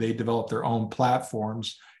 They develop their own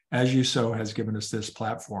platforms. As You Sow has given us this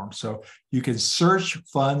platform. So you can search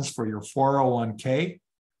funds for your 401k,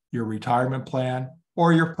 your retirement plan,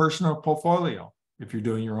 or your personal portfolio if you're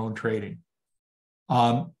doing your own trading.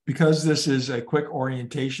 Because this is a quick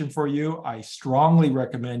orientation for you, I strongly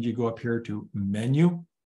recommend you go up here to Menu,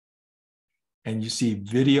 and you see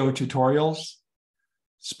Video Tutorials.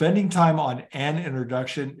 Spending time on an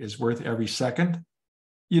introduction is worth every second.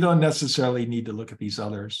 You don't necessarily need to look at these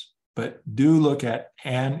others, but do look at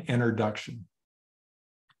an introduction.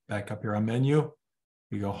 Back up here on Menu,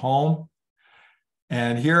 we go Home.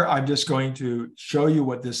 And here I'm just going to show you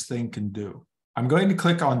what this thing can do. I'm going to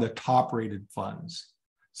click on the top rated funds.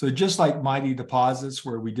 So just like Mighty Deposits,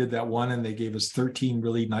 where we did that one and they gave us 13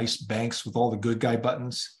 really nice banks with all the good guy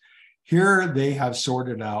buttons, here they have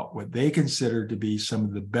sorted out what they consider to be some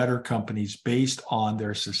of the better companies based on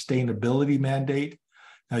their sustainability mandate.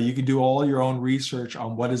 Now you can do all your own research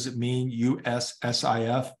on what does it mean,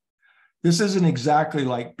 USSIF. This isn't exactly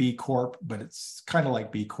like B Corp, but it's kind of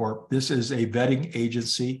like B Corp. This is a vetting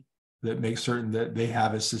agency that makes certain that they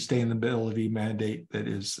have a sustainability mandate that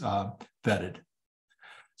is vetted.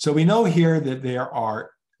 So we know here that there are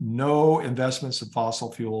no investments in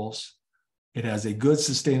fossil fuels. It has a good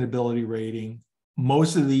sustainability rating.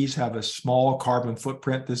 Most of these have a small carbon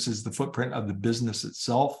footprint. This is the footprint of the business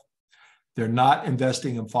itself. They're not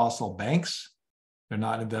investing in fossil banks. They're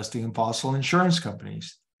not investing in fossil insurance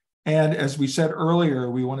companies. And as we said earlier,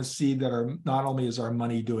 we want to see that not only is our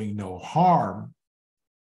money doing no harm,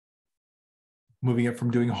 moving it from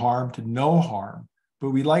doing harm to no harm, but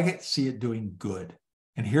we like it, see it doing good.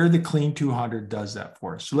 And here the Clean 200 does that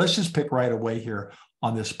for us. So let's just pick right away here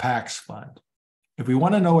on this PAX fund. If we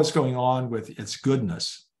want to know what's going on with its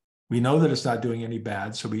goodness, we know that it's not doing any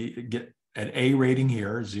bad. So we get an A rating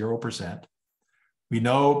here, 0%. We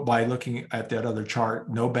know by looking at that other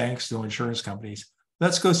chart, no banks, no insurance companies.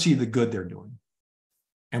 Let's go see the good they're doing.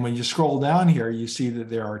 And when you scroll down here, you see that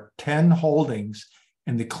there are 10 holdings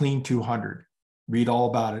in the Clean 200. Read all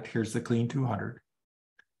about it. Here's the Clean 200.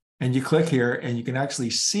 And you click here and you can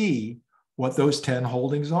actually see what those 10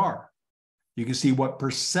 holdings are. You can see what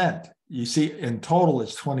percent. You see in total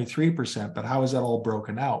it's 23%, but how is that all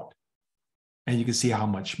broken out? And you can see how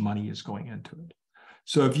much money is going into it.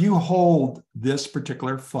 So if you hold this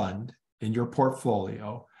particular fund in your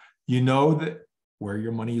portfolio, you know that where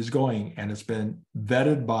your money is going, and it's been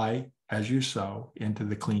vetted by, as you sow, into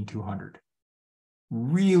the Clean 200.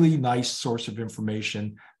 Really nice source of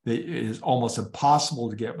information that is almost impossible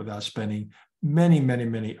to get without spending many, many,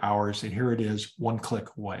 many hours. And here it is, one click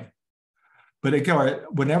away. But again,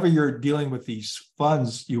 whenever you're dealing with these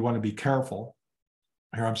funds, you want to be careful.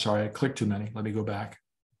 Here, I'm sorry, I clicked too many. Let me go back.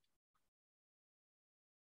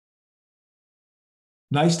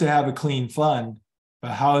 Nice to have a clean fund,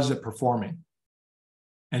 but how is it performing?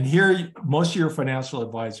 And here, most of your financial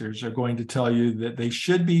advisors are going to tell you that they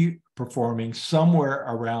should be performing somewhere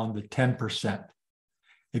around the 10%.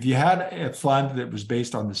 If you had a fund that was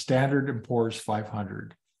based on the Standard & Poor's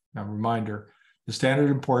 500, now reminder, the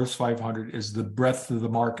Standard & Poor's 500 is the breadth of the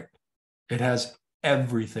market. It has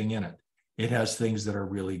everything in it. It has things that are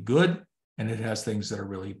really good, and it has things that are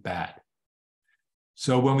really bad.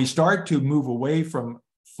 So when we start to move away from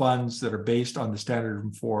funds that are based on the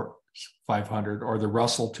Standard & Poor's 500 or the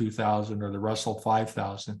Russell 2000 or the Russell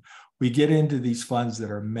 5000, we get into these funds that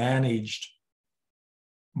are managed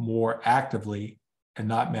more actively and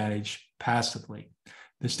not managed passively.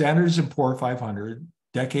 The Standard & Poor's 500,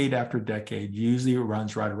 decade after decade, usually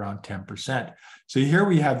runs right around 10%. So here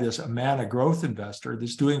we have this Amana growth investor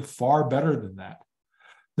that's doing far better than that.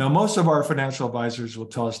 Now, most of our financial advisors will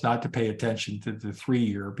tell us not to pay attention to the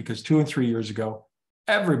 3-year because 2 and 3 years ago,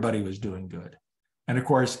 everybody was doing good. And of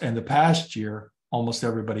course, in the past year, almost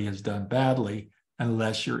everybody has done badly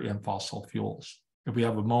unless you're in fossil fuels. If we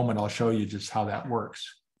have a moment, I'll show you just how that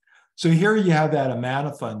works. So here you have that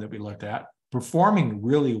Amana fund that we looked at performing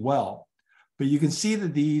really well. But you can see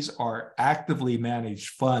that these are actively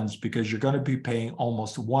managed funds because you're going to be paying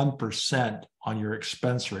almost 1% on your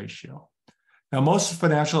expense ratio. Now, most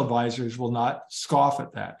financial advisors will not scoff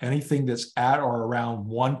at that. Anything that's at or around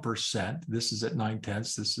 1%, this is at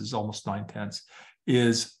 9/10, this is almost 9/10,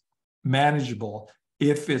 is manageable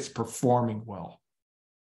if it's performing well.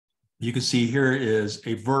 You can see here is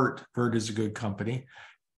a Vert. Vert is a good company,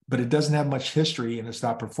 but it doesn't have much history and it's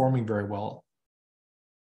not performing very well.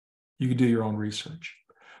 You can do your own research.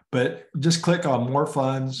 But just click on more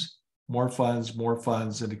funds, more funds, more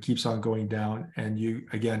funds, and it keeps on going down. And you,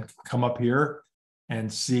 again, come up here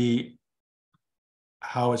and see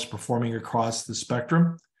how it's performing across the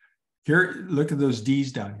spectrum. Here, look at those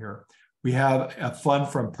Ds down here. We have a fund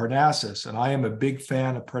from Parnassus, and I am a big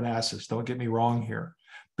fan of Parnassus. Don't get me wrong here.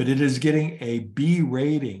 But it is getting a B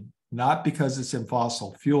rating, not because it's in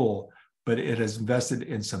fossil fuel, but it has invested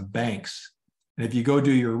in some banks. And if you go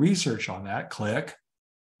do your research on that, click,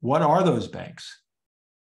 what are those banks?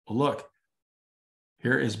 Well, look,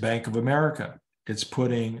 here is Bank of America. It's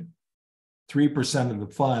putting 3% of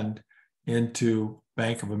the fund into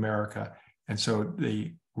Bank of America. And so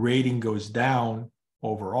the rating goes down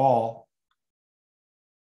overall.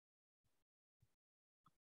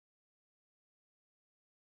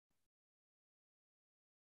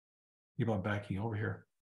 Keep on backing over here.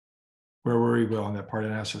 Where were we on that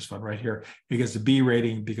Parnassus fund? Right here. Because the B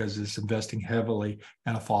rating, because it's investing heavily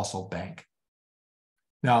in a fossil bank.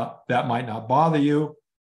 Now, that might not bother you.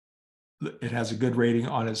 It has a good rating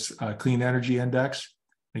on its clean energy index.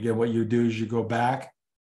 Again, what you do is you go back,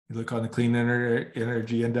 you look on the clean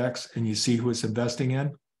energy index, and you see who it's investing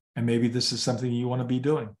in. And maybe this is something you want to be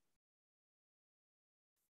doing.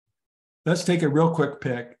 Let's take a real quick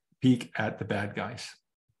peek at the bad guys,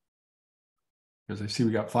 because I see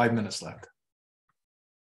we got 5 minutes left.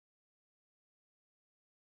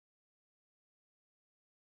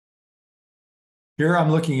 Here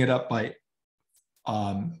I'm looking it up by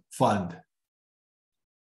fund.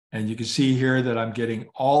 And you can see here that I'm getting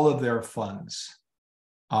all of their funds.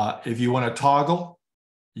 If you want to toggle,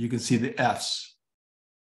 you can see the Fs.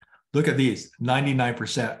 Look at these,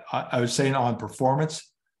 99%. I was saying on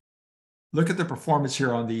performance, look at the performance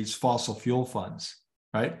here on these fossil fuel funds,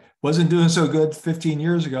 right? Wasn't doing so good 15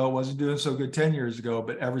 years ago, wasn't doing so good 10 years ago,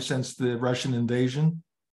 but ever since the Russian invasion,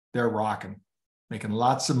 they're rocking, making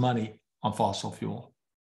lots of money on fossil fuel.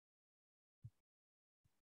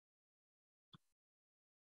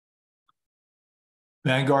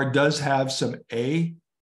 Vanguard does have some A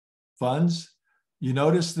funds. You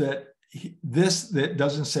notice that that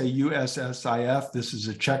doesn't say USSIF. This is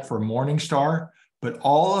a check for Morningstar, but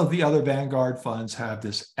all of the other Vanguard funds have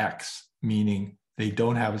this X, meaning they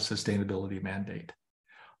don't have a sustainability mandate.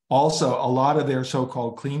 Also, a lot of their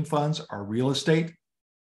so-called clean funds are real estate,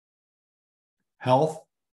 health,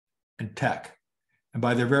 and tech. And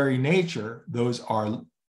by their very nature, those are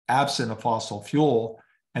absent of fossil fuel,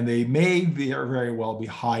 and they may very well be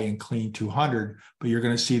high in clean 200, but you're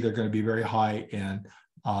going to see they're going to be very high in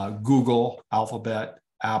Google, Alphabet,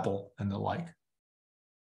 Apple, and the like.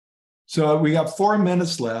 So we got 4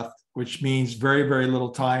 minutes left, which means very, very little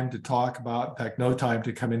time to talk about, in fact, no time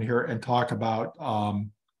to come in here and talk about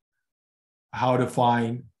how to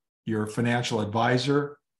find your financial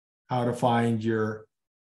advisor, how to find your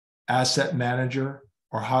asset manager,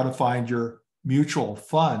 or how to find your mutual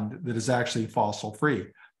fund that is actually fossil free.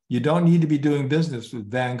 You don't need to be doing business with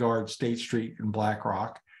Vanguard, State Street, and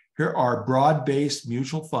BlackRock. Here are broad-based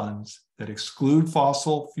mutual funds that exclude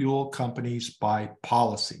fossil fuel companies by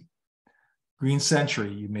policy. Green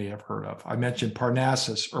Century, you may have heard of. I mentioned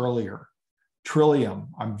Parnassus earlier. Trillium,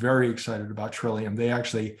 I'm very excited about Trillium. They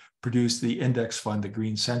actually produce the index fund that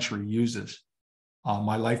Green Century uses.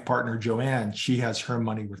 My life partner, Joanne, she has her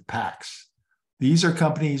money with Pax. These are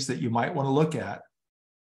companies that you might want to look at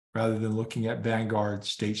rather than looking at Vanguard,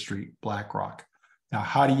 State Street, BlackRock. Now,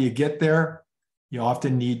 how do you get there? You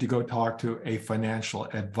often need to go talk to a financial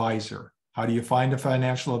advisor. How do you find a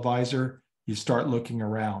financial advisor? You start looking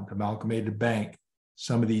around, Amalgamated Bank,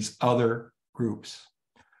 some of these other groups.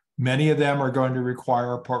 Many of them are going to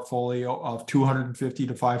require a portfolio of 250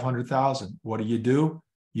 to 500,000. What do?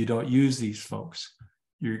 You don't use these folks.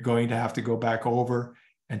 You're going to have to go back over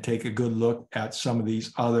and take a good look at some of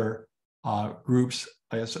these other groups.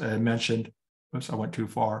 As I mentioned, oops, I went too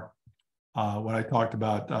far. When I talked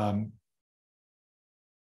about,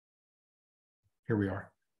 here we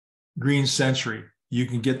are, Green Century. You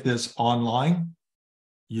can get this online.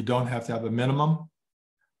 You don't have to have a minimum.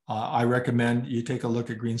 I recommend you take a look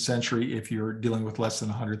at Green Century if you're dealing with less than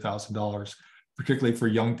 $100,000, particularly for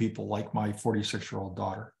young people like my 46-year-old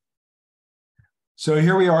daughter. So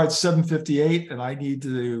here we are at 7:58, and I need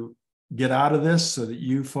to get out of this so that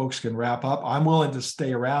you folks can wrap up. I'm willing to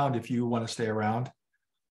stay around if you want to stay around.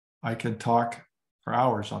 I can talk for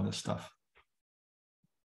hours on this stuff.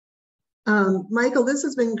 Michael, this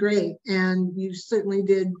has been great, and you certainly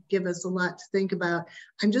did give us a lot to think about.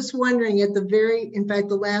 I'm just wondering, in fact,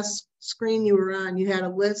 the last screen you were on, you had a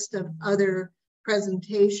list of other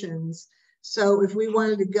presentations. So if we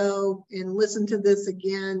wanted to go and listen to this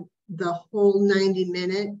again, the whole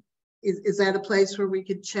 90-minute, is that a place where we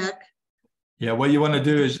could check? Yeah, what you want to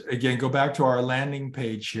do is, again, go back to our landing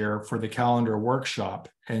page here for the calendar workshop,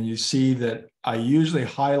 and you see that I usually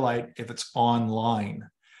highlight if it's online.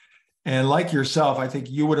 And like yourself, I think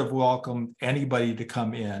you would have welcomed anybody to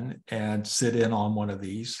come in and sit in on one of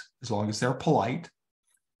these, as long as they're polite.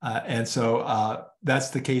 And so that's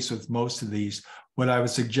the case with most of these. What I would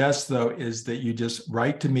suggest, though, is that you just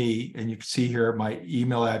write to me, and you can see here my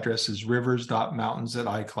email address is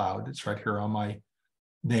rivers.mountains@iCloud. It's right here on my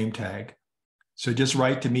name tag. So just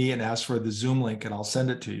write to me and ask for the Zoom link, and I'll send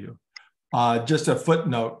it to you. Just a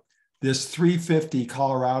footnote, this 350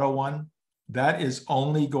 Colorado one, that is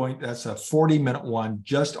only going, that's a 40-minute one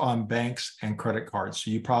just on banks and credit cards.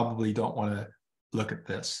 So you probably don't want to look at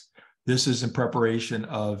this. This is in preparation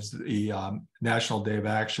of the National Day of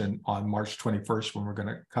Action on March 21st, when we're going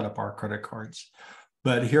to cut up our credit cards.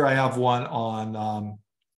 But here I have one on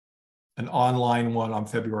an online one on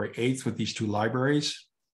February 8th with these two libraries.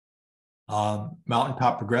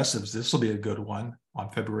 Mountaintop Progressives, this will be a good one on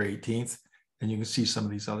February 18th. And you can see some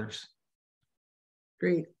of these others.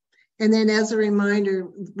 Great. And then as a reminder,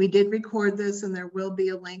 we did record this, and there will be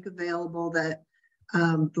a link available that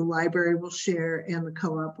the library will share and the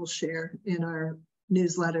co-op will share in our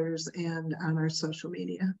newsletters and on our social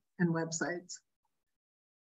media and websites.